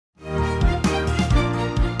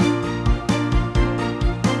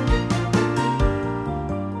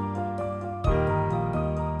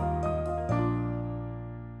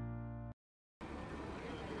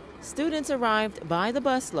Students arrived by the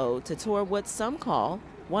busload to tour what some call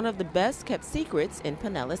one of the best kept secrets in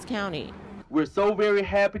Pinellas County. We're so very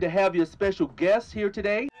happy to have your special guest here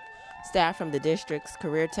today. Staff from the district's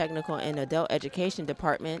Career Technical and Adult Education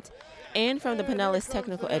Department and from the Pinellas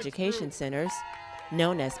Technical Education Centers,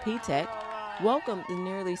 known as PTEC, welcomed the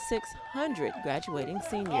nearly 600 graduating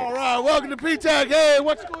seniors. All right, welcome to PTEC. Hey,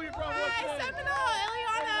 what school you from?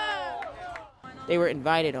 They were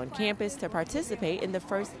invited on campus to participate in the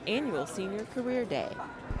first annual Senior Career Day.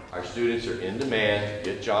 Our students are in demand,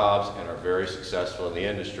 get jobs, and are very successful in the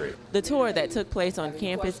industry. The tour that took place on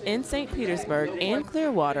campus in St. Petersburg and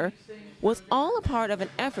Clearwater was all a part of an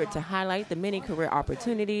effort to highlight the many career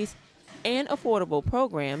opportunities and affordable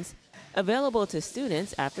programs available to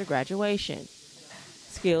students after graduation.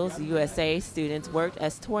 Skills USA students worked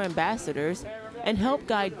as tour ambassadors and helped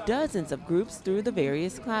guide dozens of groups through the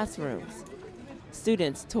various classrooms.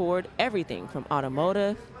 Students toured everything from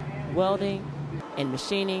automotive, welding, and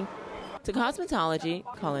machining to cosmetology,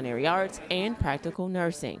 culinary arts, and practical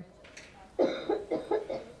nursing.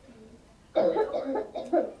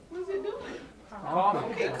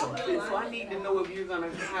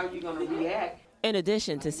 In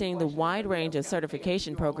addition to seeing the wide range of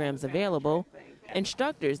certification programs available,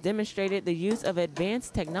 instructors demonstrated the use of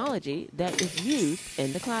advanced technology that is used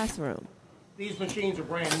in the classroom. These machines are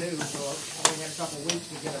brand new, so I only had a couple weeks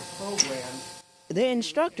to get a program. The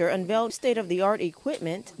instructor unveiled state-of-the-art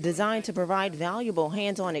equipment designed to provide valuable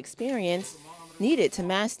hands-on experience needed to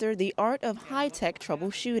master the art of high-tech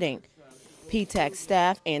troubleshooting. PTEC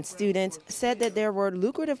staff and students said that there were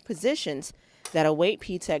lucrative positions that await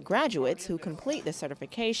PTEC graduates who complete the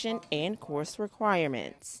certification and course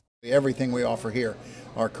requirements. Everything we offer here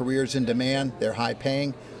are careers in demand, they're high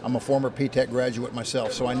paying. I'm a former PTEC graduate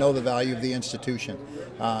myself, so I know the value of the institution.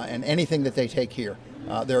 And anything that they take here,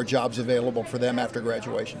 there are jobs available for them after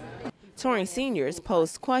graduation. Touring seniors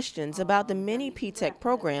posed questions about the many PTEC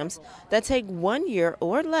programs that take 1 year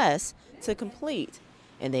or less to complete,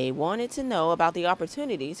 and they wanted to know about the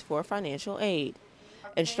opportunities for financial aid.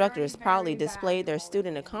 Instructors proudly displayed their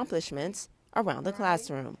student accomplishments around the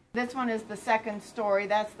classroom. This one is the second story.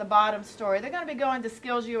 That's the bottom story. They're going to be going to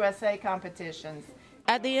Skills USA competitions.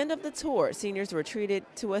 At the end of the tour, seniors were treated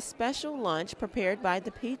to a special lunch prepared by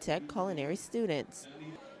the PTEC culinary students.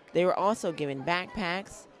 They were also given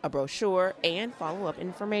backpacks, a brochure, and follow-up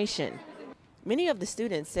information. Many of the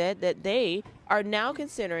students said that they are now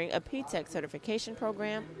considering a PTEC certification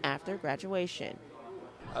program after graduation.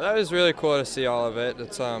 That was really cool to see all of it.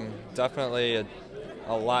 It's definitely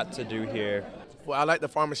a lot to do here. Well, I like the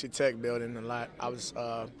pharmacy tech building a lot. I was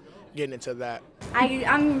getting into that.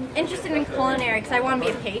 I'm interested in culinary because I want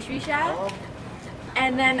to be a pastry chef.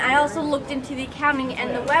 And then I also looked into the accounting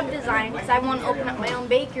and the web design because I want to open up my own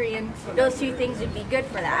bakery, and those two things would be good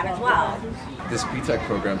for that as well. This PTEC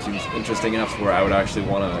program seems interesting enough where I would actually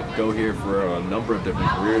want to go here for a number of different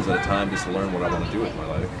careers at a time just to learn what I want to do with my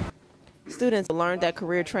life. Students learned that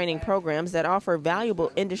career training programs that offer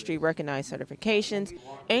valuable industry-recognized certifications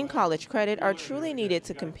and college credit are truly needed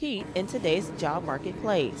to compete in today's job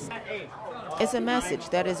marketplace. It's a message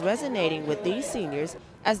that is resonating with these seniors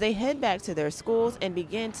as they head back to their schools and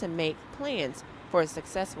begin to make plans for a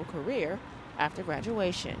successful career after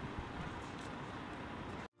graduation.